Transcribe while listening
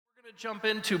to jump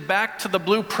into Back to the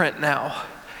Blueprint now.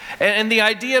 And the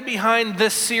idea behind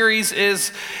this series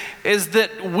is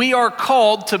that we are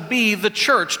called to be the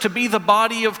church, to be the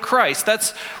body of Christ.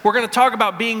 We're going to talk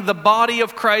about being the body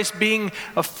of Christ, being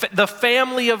the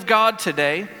family of God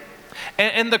today.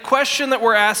 And the question that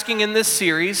we're asking in this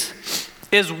series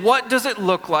is, what does it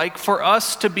look like for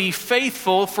us to be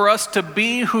faithful, for us to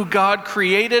be who God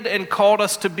created and called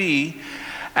us to be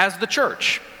as the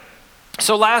church?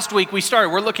 So last week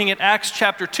we're looking at Acts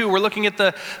chapter 2. We're looking at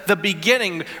the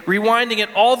beginning, rewinding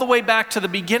it all the way back to the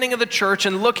beginning of the church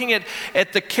and looking at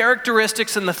the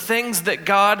characteristics and the things that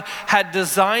God had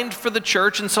designed for the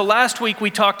church. And so last week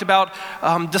we talked about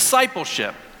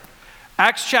discipleship.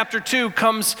 Acts chapter 2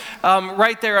 comes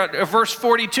right there, verse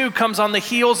 42 comes on the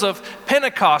heels of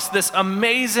Pentecost, this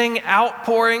amazing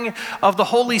outpouring of the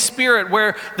Holy Spirit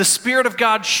where the Spirit of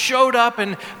God showed up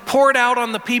and poured out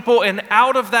on the people, and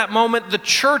out of that moment the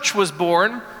church was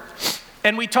born.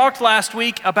 And we talked last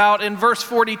week about, in verse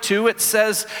 42, it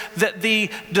says that the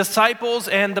disciples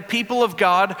and the people of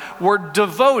God were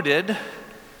devoted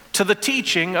to the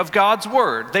teaching of God's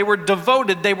word. They were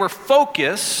devoted, they were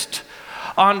focused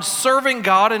on serving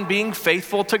God and being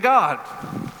faithful to God.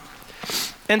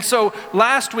 And so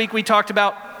last week we talked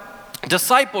about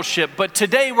discipleship, but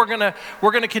today we're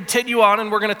gonna continue on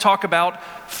and we're gonna talk about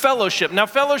fellowship. Now,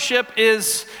 fellowship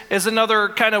is another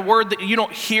kind of word that you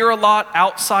don't hear a lot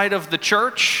outside of the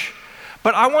church,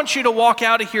 but I want you to walk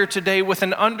out of here today with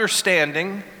an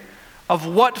understanding of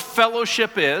what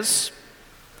fellowship is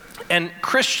and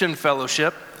Christian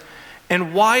fellowship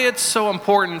and why it's so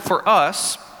important for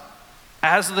us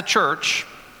as the church,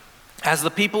 as the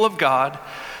people of God,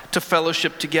 to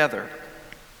fellowship together.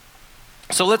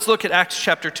 So let's look at Acts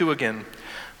chapter 2 again,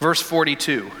 verse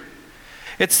 42.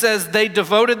 It says, "They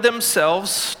devoted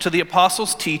themselves to the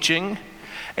apostles' teaching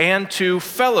and to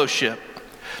fellowship,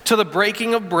 to the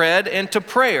breaking of bread and to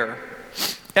prayer.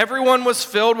 Everyone was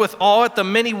filled with awe at the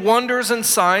many wonders and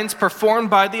signs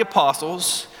performed by the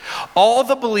apostles. All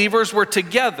the believers were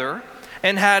together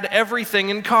and had everything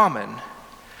in common.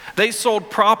 They sold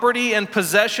property and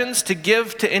possessions to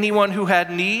give to anyone who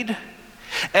had need.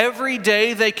 Every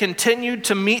day they continued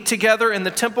to meet together in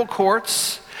the temple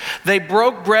courts. They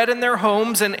broke bread in their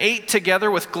homes and ate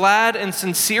together with glad and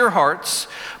sincere hearts,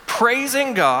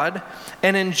 praising God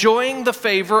and enjoying the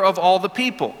favor of all the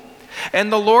people. And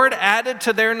the Lord added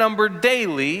to their number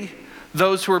daily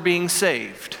those who were being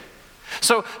saved."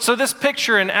 So this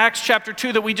picture in Acts chapter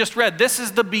 2 that we just read, this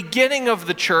is the beginning of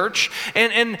the church,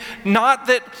 and not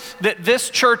that this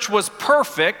church was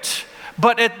perfect,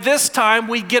 but at this time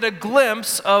we get a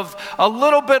glimpse of a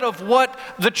little bit of what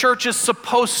the church is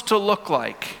supposed to look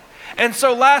like. And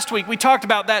so last week we talked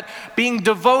about that being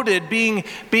devoted, being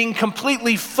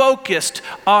completely focused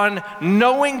on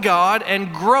knowing God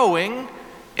and growing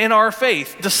in our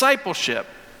faith, discipleship.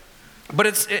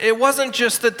 But it wasn't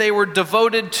just that they were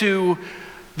devoted to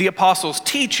the apostles'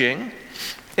 teaching.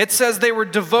 It says they were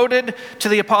devoted to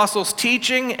the apostles'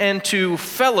 teaching and to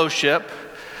fellowship,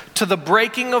 to the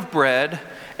breaking of bread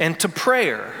and to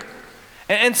prayer.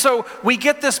 And so we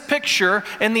get this picture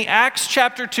in the Acts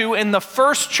chapter 2, in the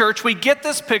first church, we get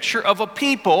this picture of a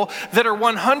people that are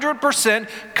 100%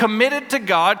 committed to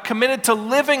God, committed to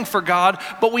living for God,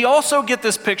 but we also get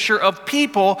this picture of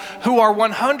people who are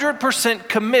 100%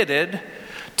 committed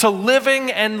to living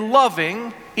and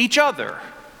loving each other.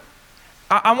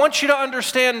 I want you to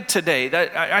understand today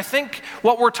that I think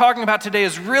what we're talking about today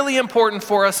is really important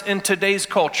for us in today's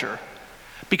culture.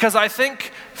 Because I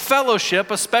think fellowship,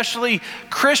 especially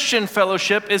Christian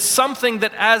fellowship, is something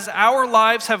that as our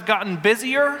lives have gotten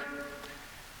busier,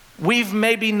 we've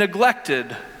maybe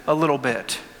neglected a little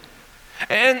bit.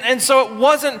 And so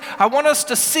I want us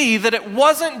to see that it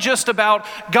wasn't just about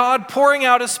God pouring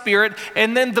out His Spirit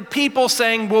and then the people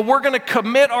saying, well, we're going to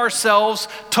commit ourselves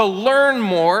to learn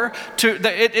more.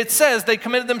 It says they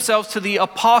committed themselves to the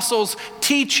apostles'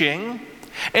 teaching.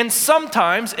 And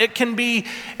sometimes it can be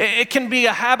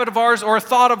a habit of ours or a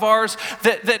thought of ours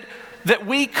that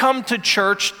we come to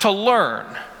church to learn.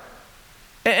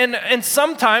 And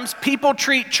sometimes people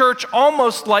treat church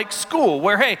almost like school,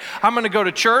 where, hey, I'm going to go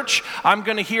to church, I'm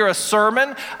going to hear a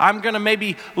sermon, I'm going to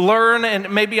maybe learn,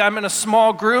 and maybe I'm in a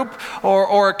small group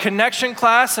or a connection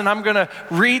class, and I'm going to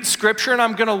read scripture and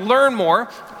I'm going to learn more.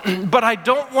 But I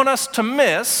don't want us to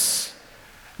miss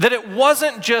that it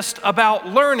wasn't just about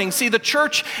learning. See, the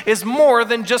church is more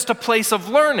than just a place of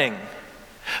learning.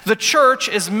 The church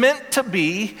is meant to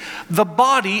be the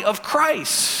body of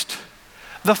Christ.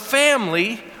 The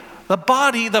family, the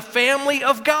body, the family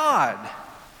of God.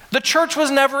 The church was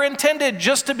never intended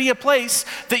just to be a place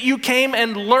that you came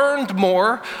and learned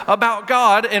more about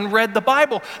God and read the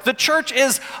Bible. The church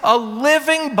is a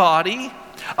living body,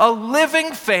 a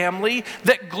living family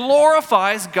that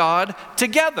glorifies God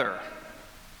together.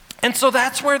 And so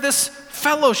that's where this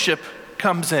fellowship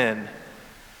comes in.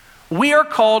 We are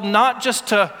called not just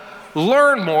to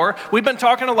learn more. We've been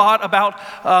talking a lot about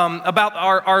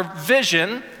our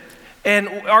vision, and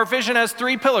our vision has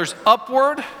 3 pillars: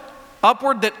 upward,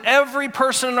 that every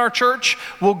person in our church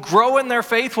will grow in their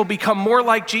faith, will become more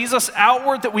like Jesus;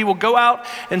 outward, that we will go out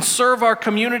and serve our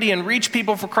community and reach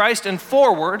people for Christ; and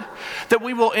forward, that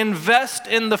we will invest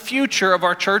in the future of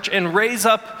our church and raise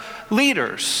up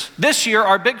leaders. This year,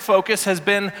 our big focus has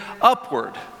been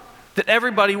upward, that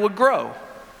everybody would grow.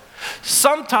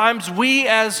 Sometimes we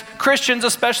as Christians,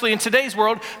 especially in today's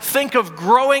world, think of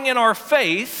growing in our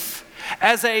faith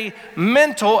as a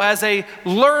mental, as a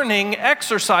learning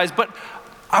exercise. But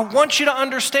I want you to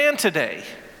understand today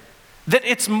that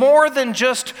it's more than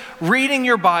just reading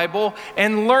your Bible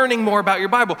and learning more about your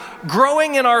Bible.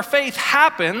 Growing in our faith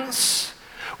happens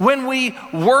when we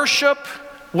worship,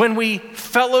 when we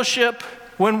fellowship,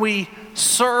 when we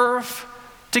serve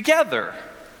together.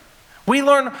 We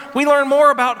learn more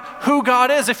about who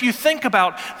God is. If you think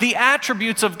about the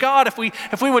attributes of God, if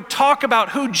we would talk about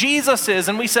who Jesus is,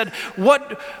 and we said,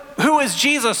 who is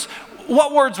Jesus?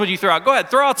 What words would you throw out? Go ahead,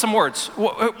 throw out some words.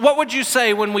 What would you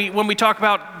say when we talk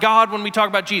about God, when we talk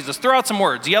about Jesus? Throw out some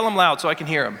words. Yell them loud so I can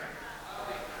hear them.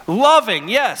 Loving,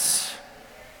 yes.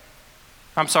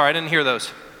 I'm sorry, I didn't hear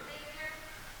those.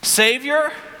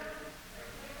 Savior,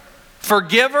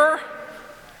 forgiver,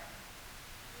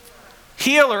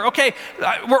 healer. Okay,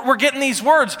 we're getting these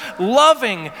words.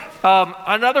 Loving.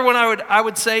 Another one I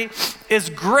would say is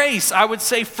grace. I would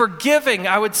say forgiving.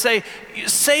 I would say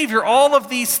Savior. All of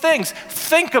these things.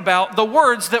 Think about the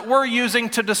words that we're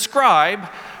using to describe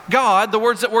God, the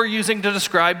words that we're using to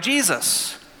describe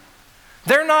Jesus.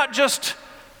 They're not just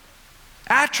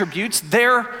attributes,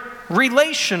 they're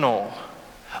relational.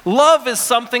 Love is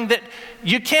something that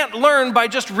you can't learn by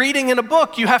just reading in a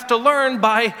book. You have to learn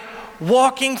by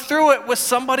walking through it with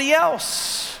somebody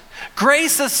else.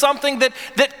 Grace is something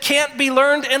that can't be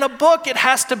learned in a book. It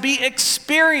has to be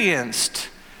experienced.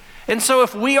 And so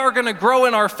if we are going to grow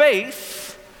in our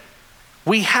faith,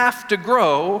 we have to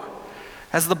grow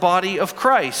as the body of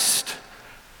Christ.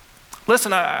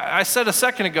 Listen, I said a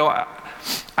second ago,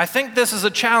 I think this is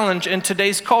a challenge in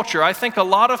today's culture. I think a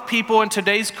lot of people in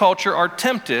today's culture are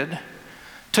tempted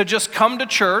to just come to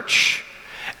church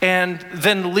and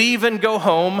then leave and go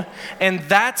home, and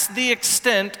that's the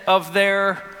extent of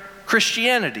their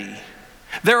Christianity.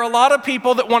 There are a lot of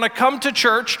people that want to come to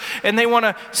church and they want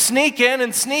to sneak in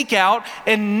and sneak out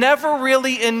and never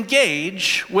really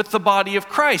engage with the body of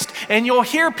Christ. And you'll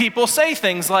hear people say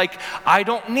things like, I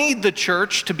don't need the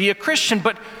church to be a Christian,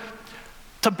 but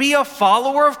to be a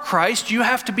follower of Christ, you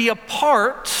have to be a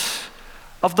part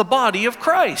of the body of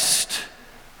Christ,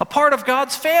 a part of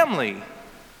God's family.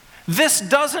 This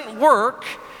doesn't work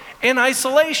in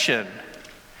isolation.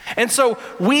 And so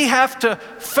we have to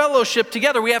fellowship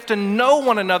together. We have to know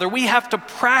one another. We have to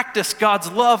practice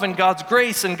God's love and God's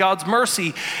grace and God's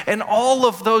mercy and all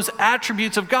of those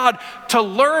attributes of God. To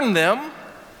learn them,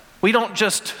 we don't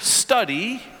just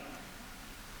study,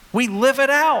 we live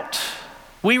it out.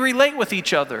 We relate with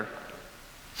each other.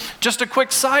 Just a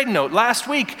quick side note. Last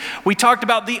week, we talked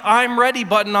about the I'm Ready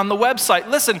button on the website.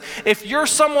 Listen, if you're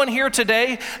someone here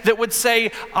today that would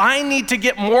say, I need to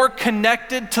get more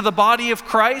connected to the body of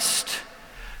Christ,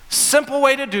 simple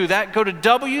way to do that, go to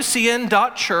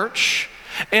wcn.church,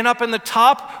 and up in the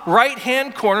top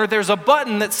right-hand corner, there's a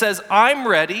button that says, I'm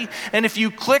ready. And if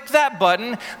you click that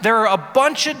button, there are a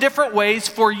bunch of different ways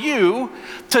for you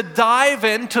to dive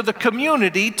into the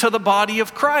community, to the body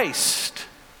of Christ.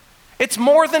 It's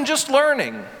more than just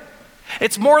learning.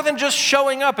 It's more than just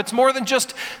showing up. It's more than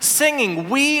just singing.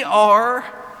 We are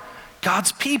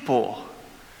God's people,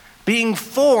 being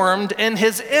formed in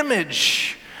His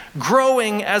image,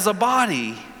 growing as a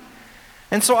body.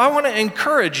 And so I want to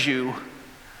encourage you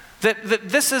that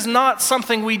this is not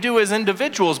something we do as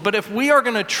individuals, but if we are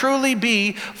going to truly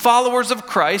be followers of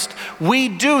Christ, we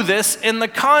do this in the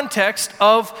context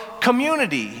of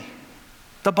community,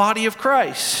 the body of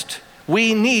Christ.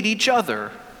 We need each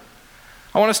other.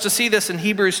 I want us to see this in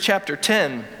Hebrews chapter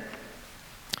 10.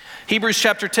 Hebrews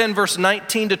chapter 10, verse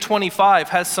 19 to 25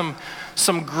 has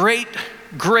some great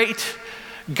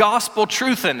gospel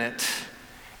truth in it.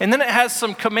 And then it has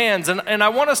some commands. And I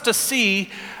want us to see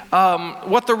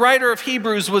what the writer of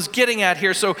Hebrews was getting at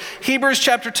here. So Hebrews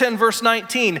chapter 10, verse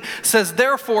 19 says,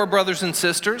 Therefore, brothers and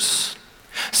sisters,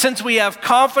 Since we have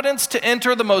confidence to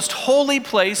enter the most holy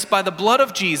place by the blood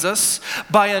of Jesus,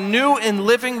 by a new and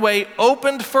living way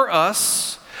opened for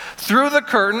us through the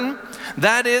curtain,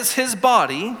 that is his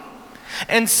body,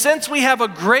 and since we have a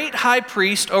great high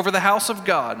priest over the house of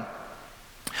God,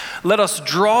 let us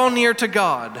draw near to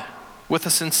God with a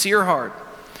sincere heart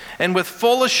and with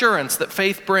full assurance that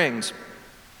faith brings,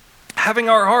 having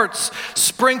our hearts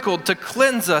sprinkled to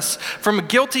cleanse us from a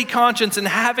guilty conscience and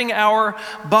having our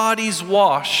bodies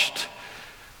washed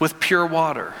with pure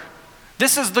water.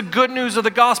 This is the good news of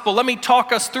the gospel. Let me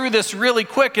talk us through this really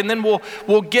quick, and then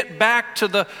we'll get back to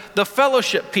the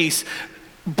fellowship piece.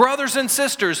 Brothers and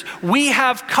sisters, we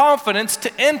have confidence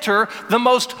to enter the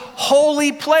most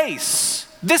holy place.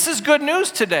 This is good news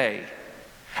today.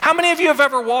 How many of you have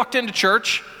ever walked into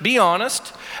church? Be honest.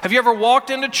 Have you ever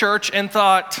walked into church and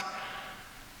thought,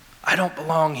 I don't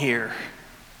belong here.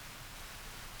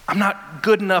 I'm not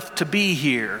good enough to be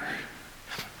here.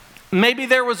 Maybe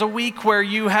there was a week where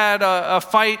you had a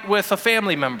fight with a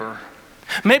family member.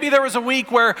 Maybe there was a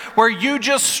week where you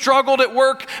just struggled at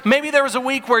work. Maybe there was a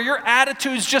week where your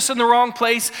attitude's just in the wrong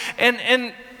place.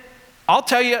 And I'll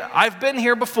tell you, I've been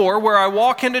here before where I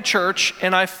walk into church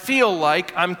and I feel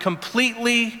like I'm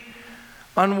completely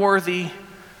unworthy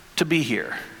to be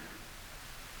here.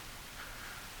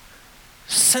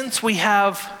 Since we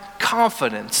have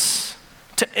confidence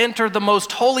to enter the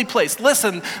most holy place.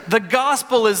 Listen, the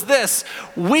gospel is this: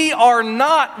 we are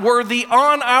not worthy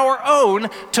on our own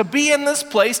to be in this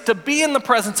place, to be in the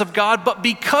presence of God, but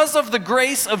because of the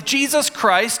grace of Jesus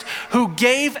Christ, who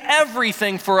gave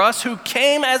everything for us, who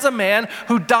came as a man,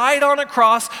 who died on a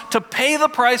cross to pay the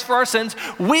price for our sins,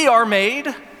 we are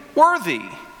made worthy.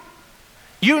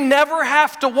 You never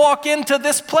have to walk into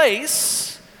this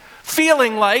place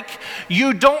feeling like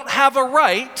you don't have a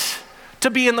right to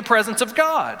be in the presence of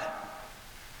God.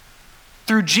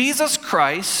 Through Jesus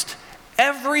Christ,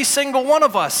 every single one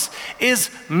of us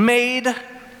is made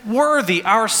worthy.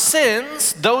 Our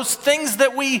sins, those things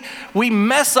that we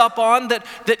mess up on, that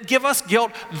give us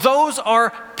guilt, those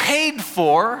are paid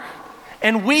for,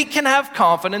 and we can have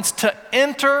confidence to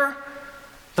enter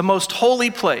the most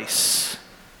holy place.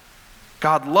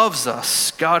 God loves us.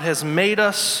 God has made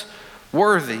us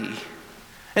worthy.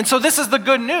 And so this is the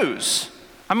good news.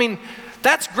 I mean,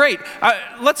 that's great.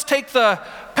 Let's take the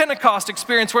Pentecost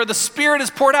experience where the Spirit is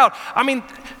poured out. I mean,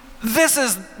 this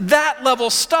is that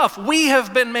level stuff. We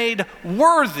have been made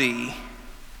worthy.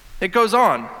 It goes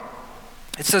on.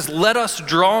 It says, let us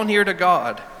draw near to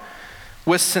God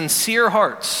with sincere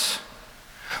hearts.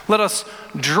 Let us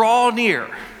draw near.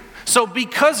 So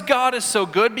because God is so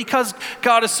good, because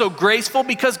God is so graceful,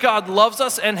 because God loves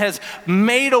us and has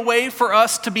made a way for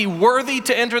us to be worthy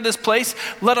to enter this place,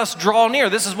 let us draw near.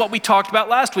 This is what we talked about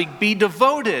last week. Be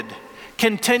devoted.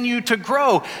 Continue to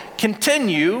grow.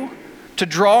 Continue to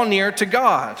draw near to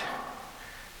God.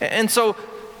 And so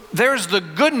there's the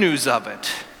good news of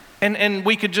it. And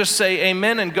we could just say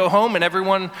amen and go home and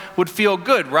everyone would feel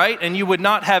good, right? And you would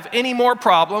not have any more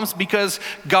problems because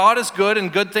God is good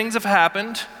and good things have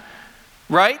happened.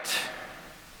 Right?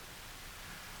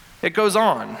 It goes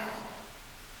on.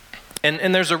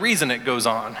 And there's a reason it goes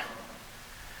on.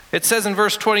 It says in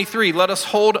verse 23, let us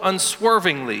hold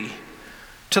unswervingly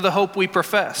to the hope we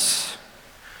profess.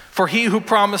 For he who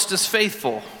promised is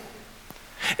faithful.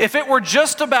 If it were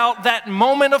just about that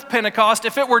moment of Pentecost,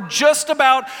 if it were just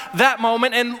about that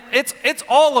moment, and it's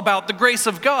all about the grace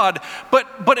of God,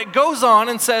 but it goes on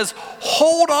and says,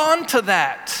 hold on to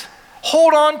that.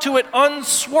 Hold on to it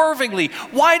unswervingly.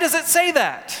 Why does it say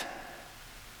that?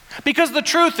 Because the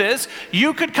truth is,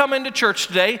 you could come into church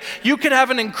today, you could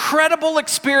have an incredible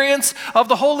experience of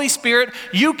the Holy Spirit,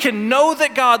 you can know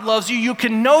that God loves you, you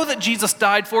can know that Jesus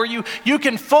died for you, you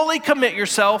can fully commit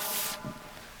yourself,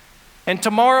 and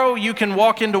tomorrow you can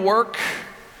walk into work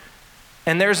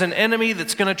and there's an enemy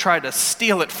that's going to try to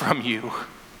steal it from you.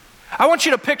 I want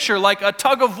you to picture like a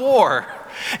tug of war.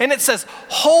 And it says,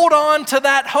 hold on to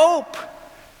that hope.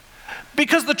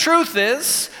 Because the truth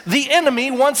is, the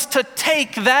enemy wants to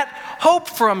take that hope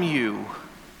from you.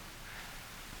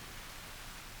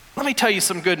 Let me tell you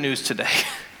some good news today.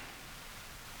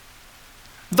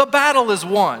 The battle is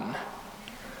won.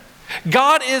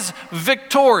 God is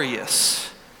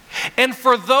victorious. And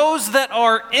for those that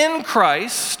are in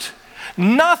Christ,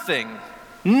 nothing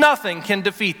can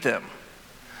defeat them.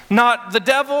 Not the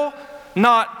devil,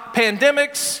 not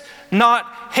pandemics, not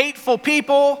hateful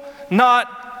people,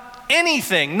 not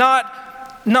anything,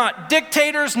 not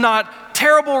dictators, not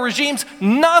terrible regimes.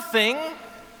 Nothing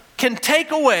can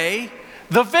take away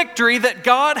the victory that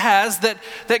God has,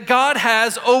 that God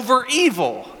has over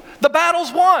evil. The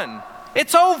battle's won.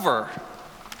 It's over.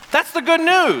 That's the good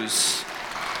news.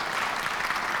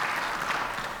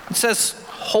 It says,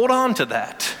 hold on to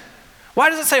that. Why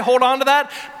does it say hold on to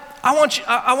that? I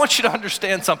want you to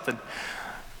understand something.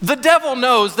 The devil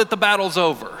knows that the battle's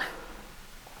over.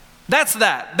 That's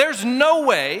that. There's no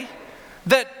way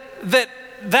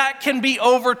that can be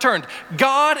overturned.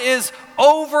 God is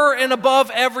over and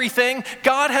above everything.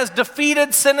 God has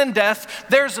defeated sin and death.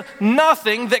 There's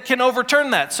nothing that can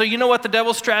overturn that. So you know what the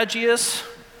devil's strategy is?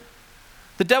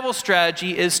 The devil's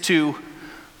strategy is to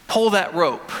pull that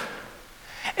rope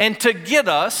and to get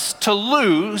us to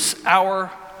lose our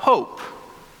hope.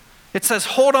 It says,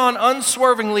 hold on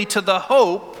unswervingly to the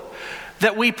hope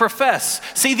that we profess.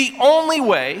 See, the only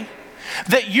way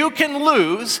that you can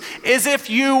lose is if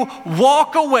you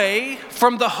walk away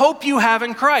from the hope you have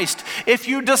in Christ. If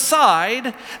you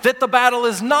decide that the battle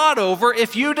is not over,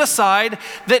 if you decide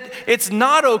that it's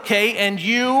not okay and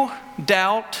you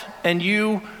doubt and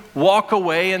you walk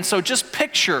away. And so just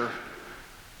picture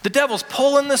the devil's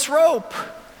pulling this rope,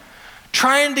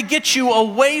 trying to get you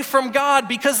away from God,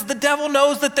 because the devil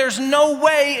knows that there's no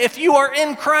way, if you are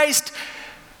in Christ,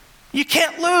 you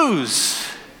can't lose.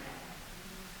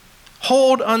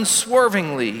 Hold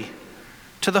unswervingly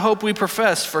to the hope we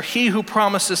profess, for he who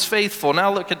promises faithful.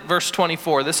 Now look at verse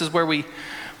 24. This is where we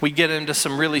get into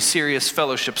some really serious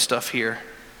fellowship stuff here.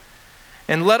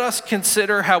 And let us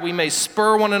consider how we may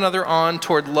spur one another on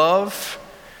toward love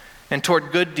and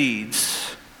toward good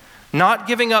deeds, not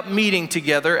giving up meeting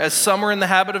together as some are in the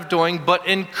habit of doing, but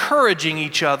encouraging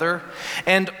each other,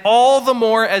 and all the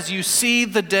more as you see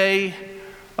the day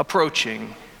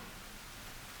approaching.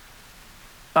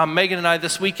 Megan and I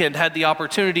this weekend had the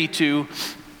opportunity to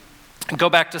go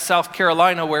back to South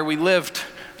Carolina, where we lived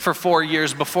for 4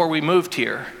 years before we moved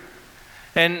here.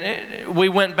 And we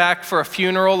went back for a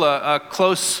funeral. A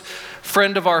close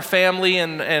friend of our family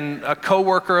and a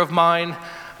coworker of mine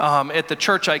at the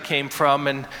church I came from,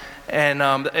 and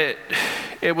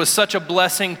it was such a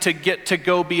blessing to get to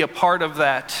go be a part of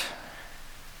that.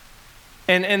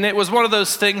 And it was one of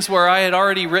those things where I had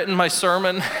already written my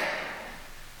sermon.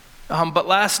 But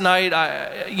last night,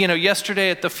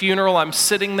 yesterday at the funeral, I'm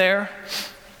sitting there.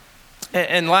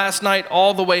 And last night,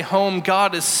 all the way home,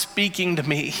 God is speaking to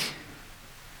me.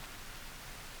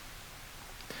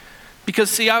 Because,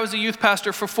 see, I was a youth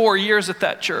pastor for 4 years at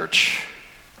that church.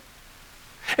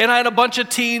 And I had a bunch of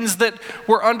teens that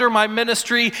were under my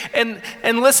ministry. And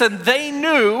listen, they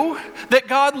knew that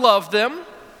God loved them.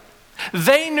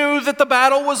 They knew that the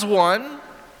battle was won.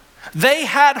 They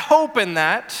had hope in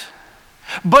that.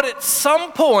 But at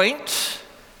some point,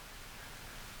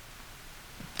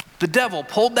 the devil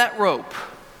pulled that rope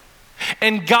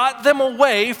and got them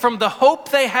away from the hope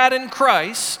they had in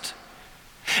Christ.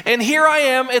 And here I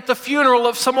am at the funeral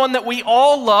of someone that we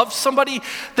all loved, somebody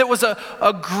that was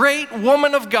a great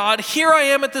woman of God. Here I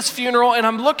am at this funeral, and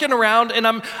I'm looking around, and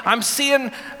I'm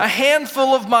seeing a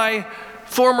handful of my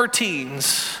former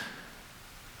teens.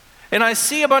 And I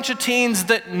see a bunch of teens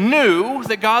that knew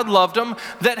that God loved them,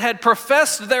 that had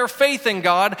professed their faith in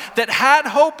God, that had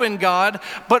hope in God,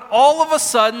 but all of a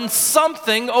sudden,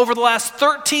 something over the last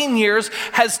 13 years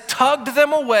has tugged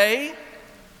them away,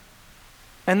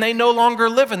 and they no longer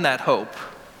live in that hope.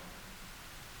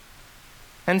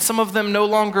 And some of them no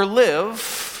longer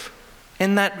live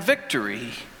in that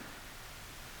victory.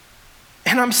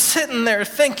 And I'm sitting there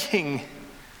thinking,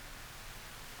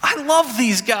 I love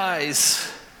these guys.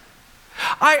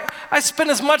 I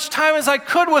spent as much time as I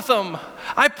could with them.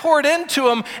 I poured into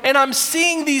them, and I'm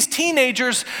seeing these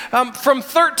teenagers from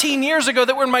 13 years ago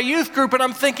that were in my youth group, and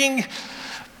I'm thinking,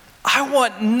 I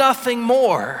want nothing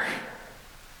more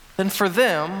than for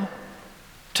them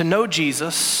to know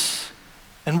Jesus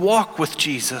and walk with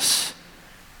Jesus.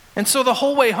 And so the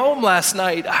whole way home last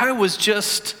night, I was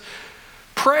just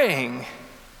praying,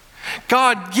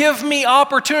 God, give me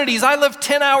opportunities. I live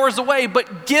 10 hours away,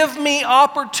 but give me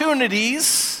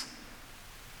opportunities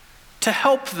to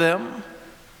help them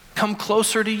come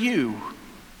closer to you.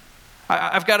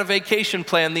 I've got a vacation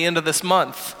plan the end of this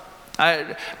month.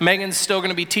 Megan's still going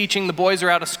to be teaching. The boys are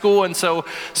out of school, and so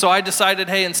I decided,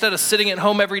 hey, instead of sitting at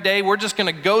home every day, we're just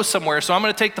going to go somewhere. So I'm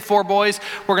going to take the 4 boys,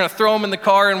 we're going to throw them in the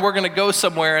car, and we're going to go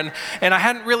somewhere. And I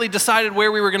hadn't really decided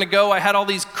where we were going to go. I had all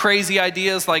these crazy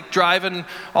ideas, like driving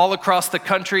all across the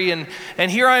country. And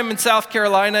here I am in South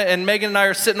Carolina, and Megan and I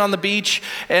are sitting on the beach,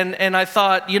 and I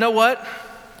thought, you know what?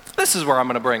 This is where I'm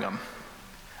going to bring them.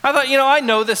 I thought, I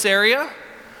know this area.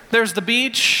 There's the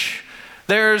beach.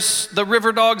 There's the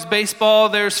River Dogs baseball,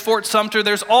 there's Fort Sumter,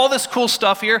 there's all this cool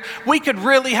stuff here. We could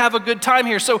really have a good time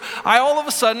here. So I all of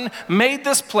a sudden made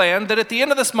this plan that at the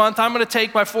end of this month, I'm going to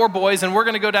take my 4 boys and we're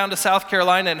going to go down to South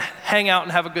Carolina and hang out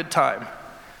and have a good time.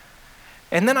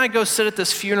 And then I go sit at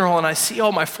this funeral and I see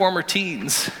all my former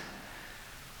teens.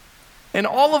 And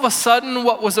all of a sudden,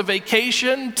 what was a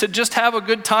vacation to just have a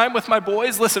good time with my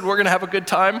boys, listen, we're gonna have a good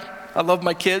time. I love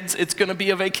my kids, it's gonna be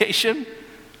a vacation.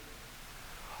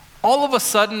 All of a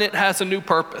sudden, it has a new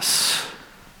purpose.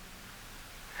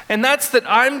 And that's that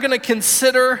I'm gonna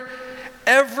consider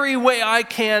every way I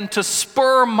can to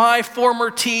spur my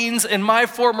former teens and my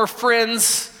former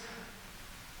friends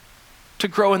to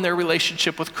grow in their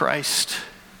relationship with Christ.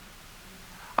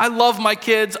 I love my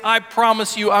kids. I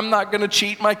promise you I'm not going to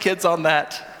cheat my kids on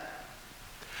that.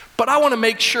 But I want to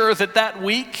make sure that that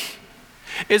week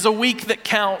is a week that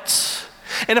counts.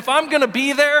 And if I'm going to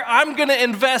be there, I'm going to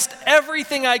invest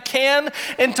everything I can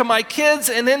into my kids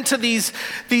and into these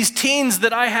teens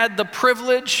that I had the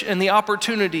privilege and the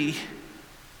opportunity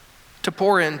to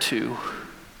pour into.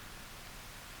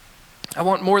 I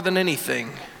want more than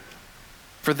anything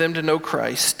for them to know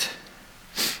Christ.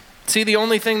 See, the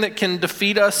only thing that can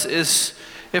defeat us is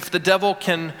if the devil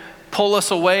can pull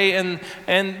us away.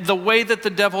 And the way that the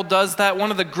devil does that, one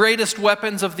of the greatest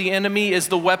weapons of the enemy is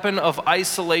the weapon of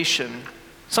isolation.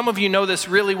 Some of you know this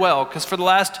really well, because for the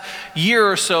last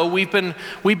year or so, we've been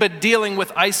dealing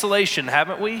with isolation,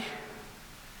 haven't we?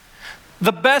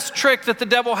 The best trick that the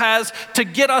devil has to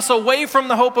get us away from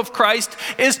the hope of Christ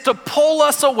is to pull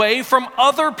us away from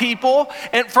other people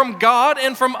and from God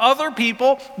and from other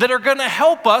people that are going to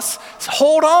help us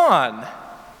hold on.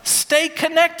 Stay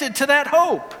connected to that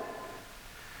hope.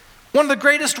 One of the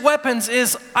greatest weapons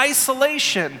is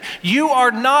isolation. You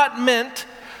are not meant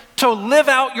to live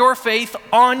out your faith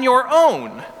on your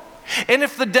own. And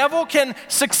if the devil can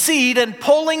succeed in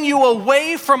pulling you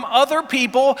away from other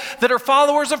people that are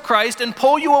followers of Christ and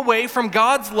pull you away from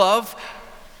God's love,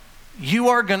 you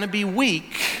are going to be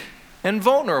weak and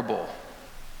vulnerable.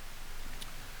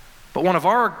 But one of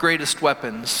our greatest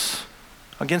weapons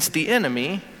against the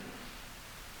enemy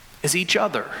is each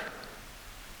other,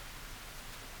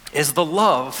 is the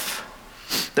love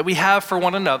that we have for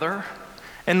one another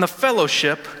and the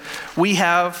fellowship we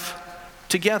have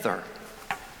together.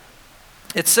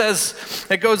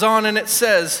 It goes on and it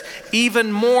says,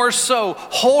 even more so,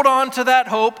 hold on to that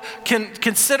hope,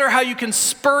 consider how you can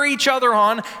spur each other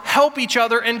on, help each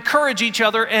other, encourage each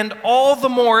other, and all the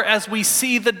more as we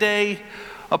see the day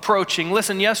approaching.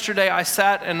 Listen, yesterday I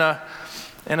sat in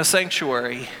a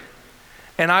sanctuary,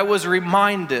 and I was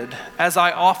reminded, as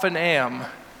I often am,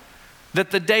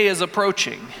 that the day is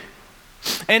approaching.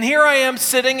 And here I am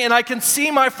sitting, and I can see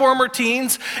my former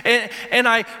teens, and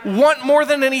I want more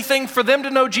than anything for them to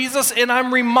know Jesus, and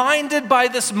I'm reminded by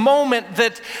this moment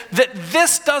that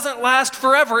this doesn't last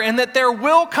forever, and that there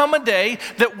will come a day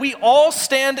that we all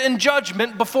stand in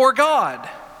judgment before God.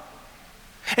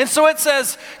 And so it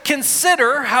says,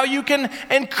 consider how you can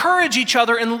encourage each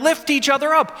other and lift each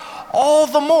other up, all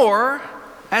the more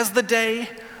as the day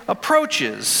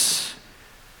approaches.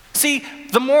 See,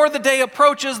 the more the day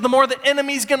approaches, the more the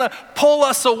enemy's going to pull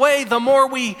us away, the more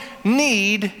we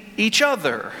need each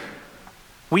other.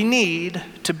 We need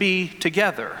to be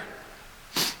together.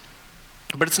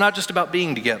 But it's not just about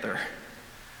being together.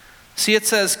 See, it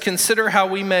says, consider how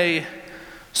we may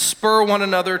spur one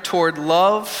another toward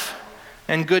love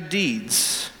and good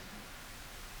deeds.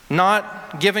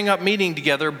 Not giving up meeting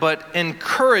together, but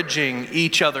encouraging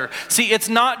each other. See, it's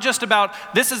not just about,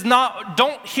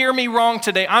 don't hear me wrong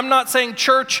today. I'm not saying,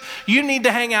 church, you need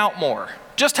to hang out more.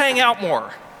 Just hang out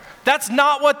more. That's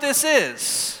not what this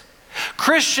is.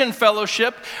 Christian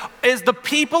fellowship is the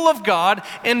people of God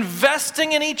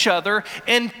investing in each other,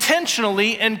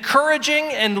 intentionally encouraging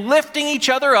and lifting each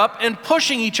other up and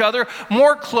pushing each other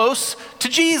more close to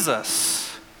Jesus.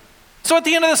 So at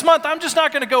the end of this month, I'm just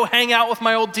not going to go hang out with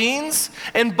my old teens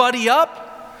and buddy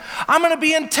up. I'm going to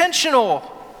be intentional.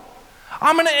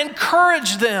 I'm going to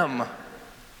encourage them.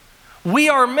 We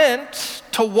are meant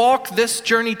to walk this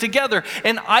journey together.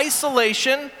 And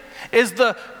isolation is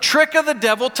the trick of the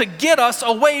devil to get us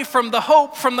away from the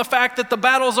hope, from the fact that the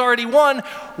battle's already won.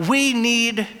 We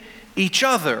need each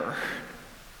other.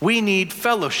 We need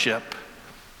fellowship.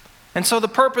 And so the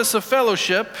purpose of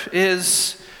fellowship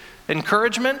is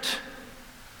encouragement.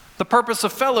 The purpose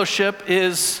of fellowship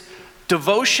is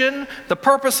devotion. The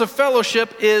purpose of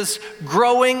fellowship is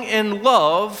growing in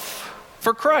love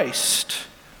for Christ.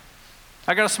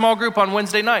 I got a small group on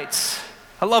Wednesday nights.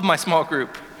 I love my small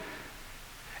group.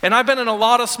 And I've been in a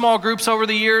lot of small groups over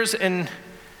the years, and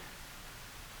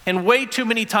way too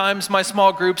many times my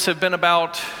small groups have been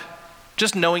about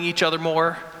just knowing each other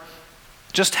more,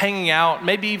 just hanging out,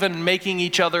 maybe even making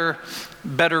each other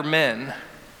better men.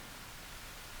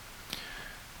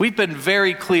 We've been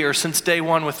very clear since day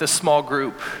one with this small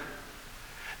group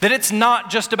That it's not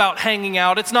just about hanging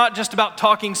out, it's not just about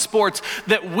talking sports,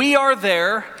 that we are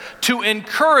there to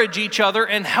encourage each other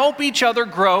and help each other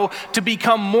grow to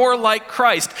become more like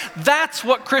Christ. That's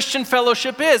what Christian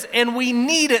fellowship is, and we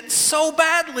need it so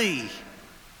badly.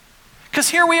 Because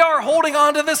here we are holding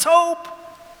on to this hope.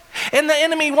 And the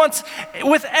enemy wants,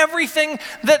 with everything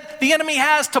that the enemy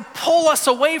has, to pull us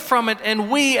away from it. And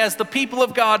we, as the people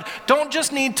of God, don't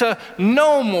just need to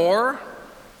know more.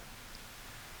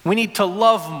 We need to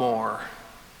love more.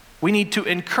 We need to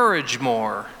encourage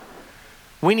more.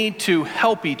 We need to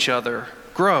help each other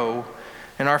grow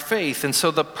in our faith. And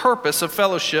so the purpose of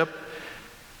fellowship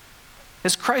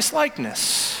is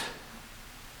Christ-likeness.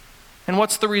 And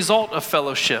what's the result of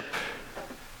fellowship?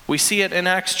 We see it in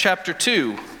Acts chapter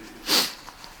 2.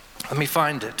 Let me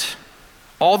find it.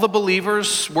 All the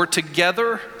believers were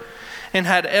together and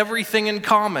had everything in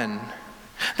common.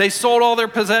 They sold all their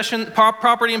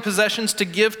property and possessions to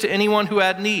give to anyone who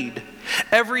had need.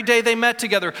 Every day they met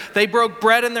together. They broke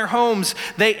bread in their homes.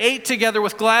 They ate together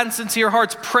with glad and sincere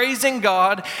hearts, praising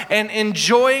God and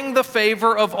enjoying the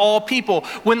favor of all people.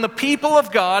 When the people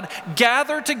of God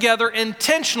gather together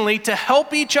intentionally to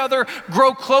help each other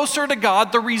grow closer to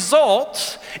God, the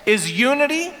result is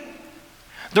unity.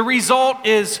 The result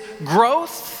is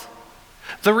growth.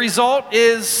 The result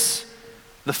is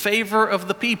the favor of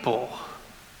the people.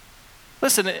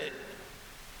 Listen,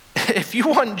 if you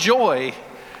want joy,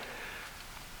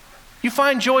 you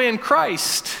find joy in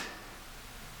Christ.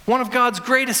 One of God's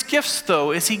greatest gifts,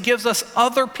 though, is He gives us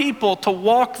other people to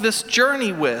walk this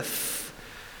journey with.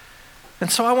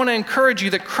 And so I want to encourage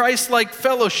you that Christ-like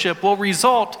fellowship will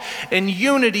result in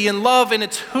unity and love, and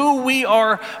it's who we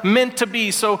are meant to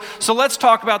be. So let's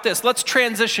talk about this. Let's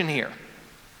transition here.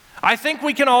 I think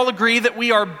we can all agree that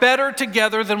we are better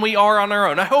together than we are on our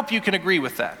own. I hope you can agree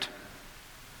with that.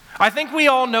 I think we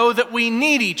all know that we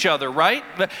need each other, right?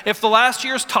 If the last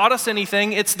year's taught us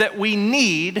anything, it's that we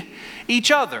need each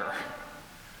other.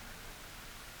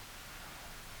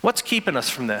 What's keeping us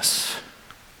from this?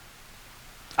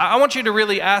 I want you to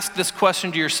really ask this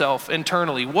question to yourself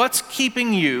internally. What's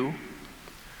keeping you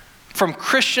from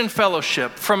Christian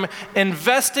fellowship, from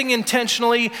investing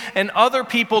intentionally in other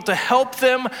people to help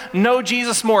them know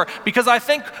Jesus more? Because I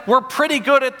think we're pretty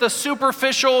good at the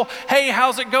superficial, hey,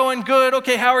 how's it going? Good.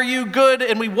 Okay, how are you? Good.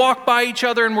 And we walk by each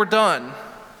other and we're done.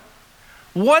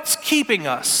 What's keeping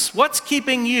us? What's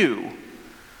keeping you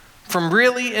from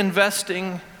really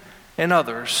investing in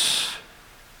others?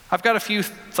 I've got a few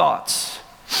thoughts.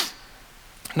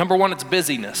 Number one, it's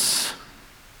busyness.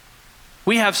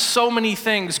 We have so many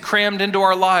things crammed into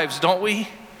our lives, don't we?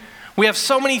 We have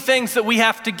so many things that we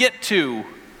have to get to.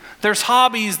 There's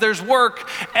hobbies, there's work.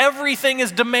 Everything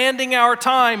is demanding our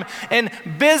time. And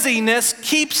busyness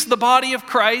keeps the body of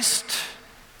Christ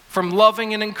from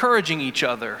loving and encouraging each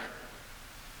other.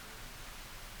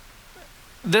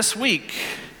 This week,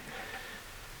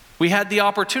 we had the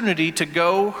opportunity to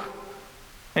go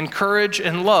encourage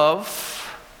and love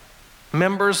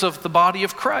members of the body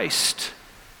of Christ.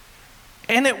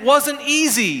 And it wasn't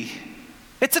easy.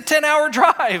 It's a 10-hour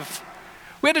drive.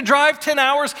 We had to drive 10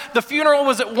 hours. The funeral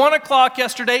was at 1 o'clock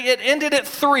yesterday. It ended at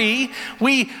 3.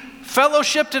 We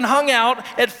fellowshipped and hung out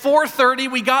at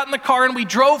 4:30. We got in the car and we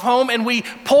drove home, and we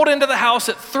pulled into the house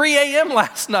at 3 a.m.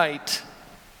 last night.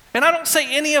 And I don't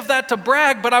say any of that to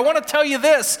brag, but I want to tell you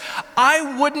this.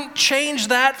 I wouldn't change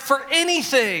that for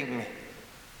anything.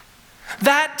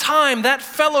 That time, that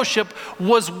fellowship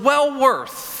was well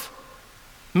worth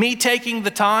me taking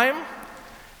the time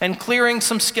and clearing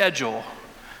some schedule.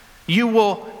 You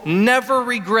will never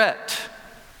regret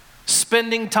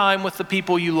spending time with the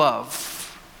people you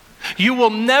love. You will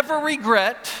never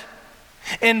regret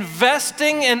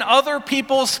investing in other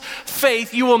people's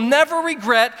faith. You will never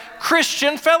regret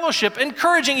Christian fellowship,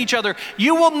 encouraging each other.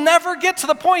 You will never get to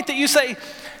the point that you say,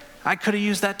 I could have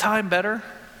used that time better.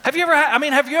 Have you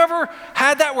ever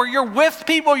had that where you're with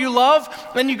people you love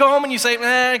and you go home and you say,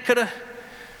 I could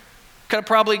have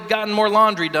probably gotten more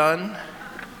laundry done.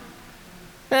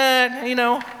 Could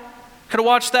have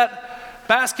watched that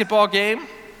basketball game.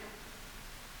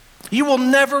 You will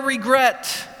never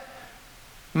regret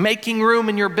making room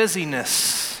in your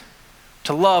busyness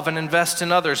to love and invest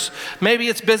in others. Maybe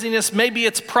it's busyness, maybe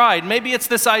it's pride, maybe it's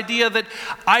this idea that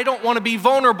I don't want to be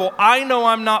vulnerable. I know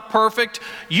I'm not perfect,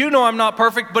 you know I'm not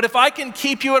perfect, but if I can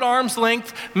keep you at arm's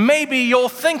length, maybe you'll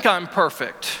think I'm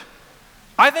perfect.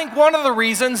 I think one of the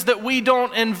reasons that we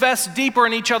don't invest deeper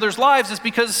in each other's lives is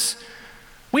because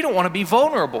we don't want to be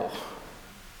vulnerable.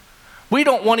 We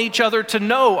don't want each other to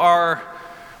know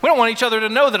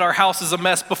that our house is a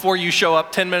mess before you show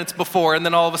up 10 minutes before, and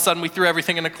then all of a sudden we threw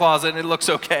everything in a closet and it looks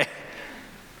okay.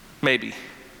 Maybe.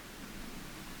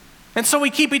 And so we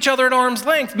keep each other at arm's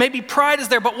length. Maybe pride is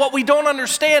there, but what we don't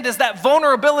understand is that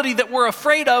vulnerability that we're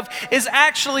afraid of is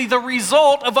actually the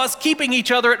result of us keeping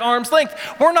each other at arm's length.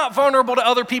 We're not vulnerable to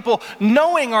other people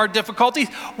knowing our difficulties.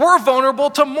 We're vulnerable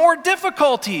to more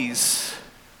difficulties.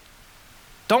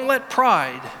 Don't let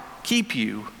pride keep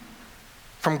you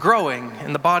from growing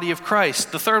in the body of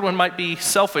Christ. The third one might be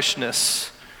selfishness.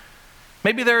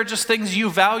 Maybe there are just things you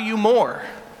value more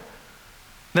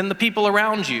than the people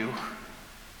around you.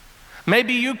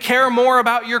 Maybe you care more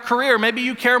about your career. Maybe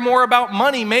you care more about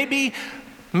money. Maybe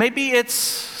it's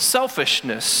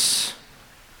selfishness.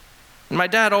 And my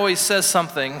dad always says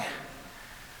something.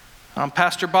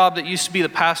 Pastor Bob, that used to be the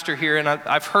pastor here, and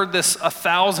I've heard this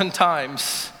 1,000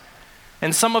 times.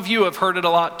 And some of you have heard it a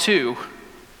lot too.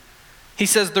 He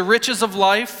says, the riches of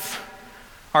life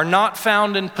are not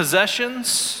found in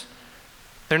possessions,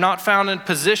 they're not found in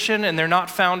position, and they're not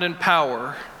found in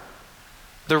power.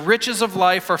 The riches of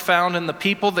life are found in the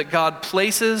people that God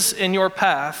places in your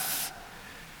path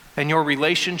and your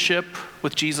relationship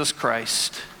with Jesus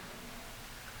Christ.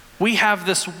 We have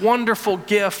this wonderful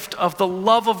gift of the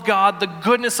love of God, the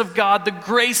goodness of God, the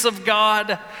grace of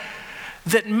God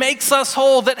that makes us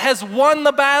whole, that has won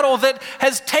the battle, that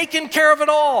has taken care of it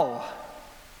all.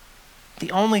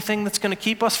 The only thing that's going to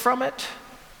keep us from it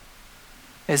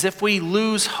is if we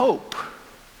lose hope.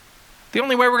 The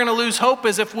only way we're going to lose hope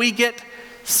is if we get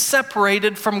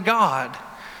separated from God,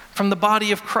 from the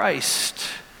body of Christ.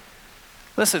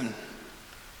 Listen,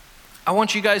 I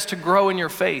want you guys to grow in your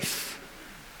faith.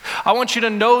 I want you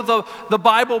to know the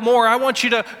Bible more. I want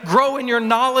you to grow in your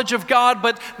knowledge of God,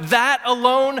 but that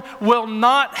alone will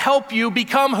not help you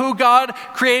become who God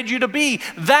created you to be.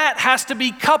 That has to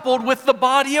be coupled with the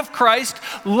body of Christ,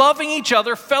 loving each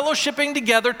other, fellowshipping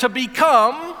together to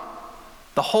become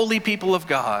the holy people of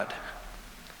God.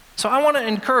 So I want to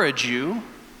encourage you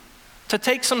to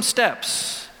take some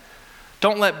steps.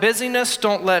 Don't let busyness,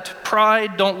 don't let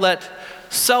pride, don't let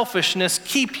selfishness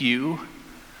keep you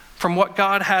from what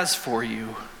God has for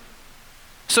you.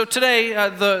 So today,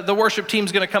 the worship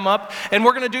team's going to come up, and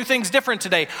we're going to do things different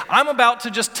today. I'm about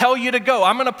to just tell you to go.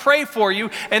 I'm going to pray for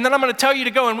you, and then I'm going to tell you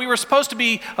to go. And we were supposed to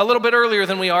be a little bit earlier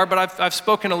than we are, but I've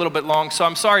spoken a little bit long, so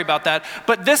I'm sorry about that.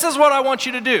 But this is what I want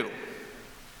you to do.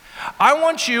 I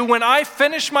want you, when I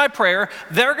finish my prayer,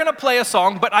 they're going to play a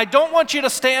song, but I don't want you to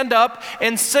stand up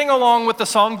and sing along with the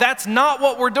song. That's not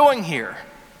what we're doing here.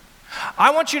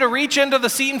 I want you to reach into the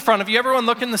seat in front of you. Everyone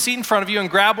look in the seat in front of you and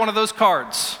grab one of those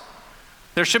cards.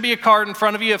 There should be a card in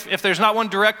front of you. If there's not one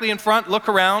directly in front, look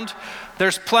around.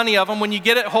 There's plenty of them. When you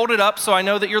get it, hold it up so I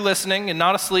know that you're listening and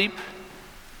not asleep.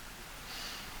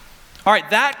 All right,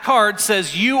 that card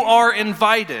says you are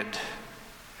invited.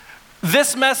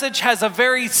 This message has a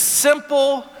very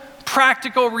simple,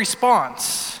 practical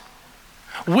response.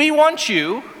 We want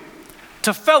you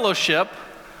to fellowship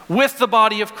with the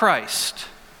body of Christ.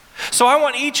 So I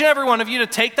want each and every one of you to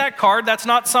take that card. That's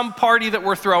not some party that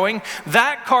we're throwing.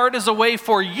 That card is a way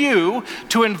for you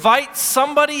to invite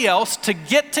somebody else to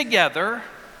get together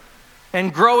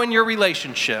and grow in your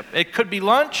relationship. It could be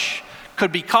lunch,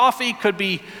 could be coffee, could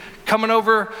be coming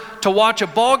over to watch a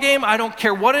ball game. I don't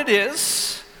care what it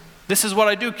is. This is what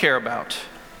I do care about.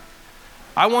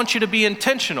 I want you to be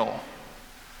intentional.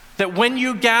 That when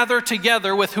you gather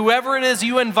together with whoever it is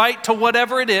you invite to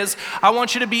whatever it is, I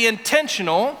want you to be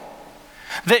intentional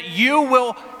that you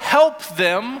will help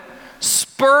them,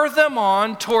 spur them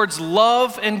on towards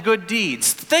love and good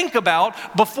deeds. Think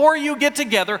about, before you get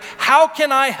together, how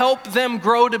can I help them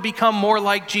grow to become more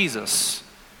like Jesus?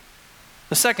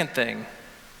 The second thing,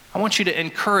 I want you to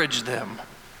encourage them.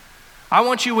 I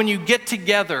want you, when you get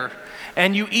together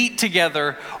and you eat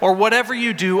together or whatever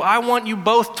you do, I want you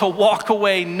both to walk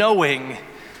away knowing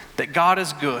that God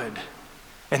is good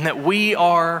and that we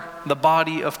are the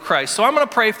body of Christ. So I'm going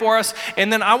to pray for us,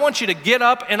 and then I want you to get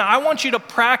up and I want you to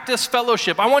practice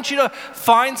fellowship. I want you to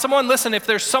find someone. Listen, if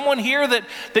there's someone here that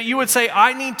you would say,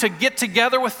 I need to get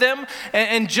together with them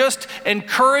and just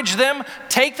encourage them,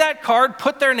 take that card,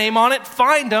 put their name on it,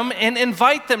 find them, and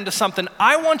invite them to something.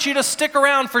 I want you to stick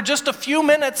around for just a few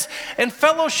minutes and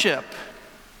fellowship.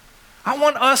 I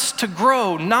want us to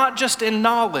grow, not just in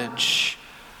knowledge,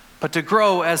 but to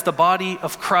grow as the body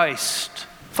of Christ.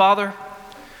 Father,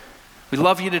 we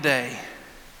love you today.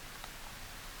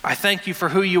 I thank you for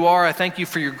who you are. I thank you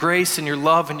for your grace and your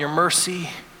love and your mercy.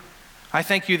 I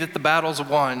thank you that the battle's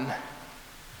won.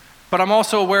 But I'm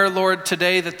also aware, Lord,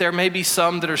 today that there may be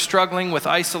some that are struggling with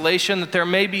isolation, that there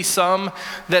may be some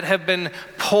that have been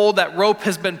pulled, that rope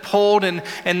has been pulled and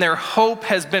their hope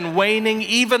has been waning.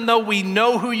 Even though we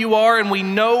know who you are and we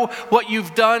know what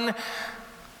you've done,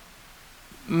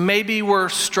 maybe we're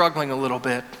struggling a little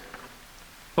bit.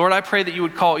 Lord, I pray that you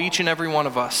would call each and every one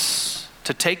of us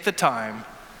to take the time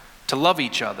to love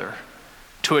each other,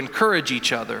 to encourage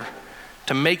each other,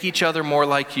 to make each other more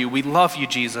like you. We love you,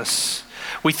 Jesus.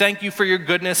 We thank you for your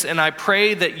goodness, and I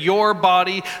pray that your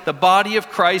body, the body of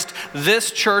Christ,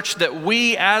 this church, that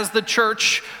we as the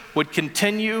church would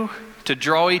continue to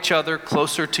draw each other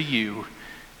closer to you.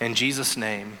 In Jesus'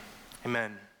 name,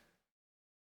 amen.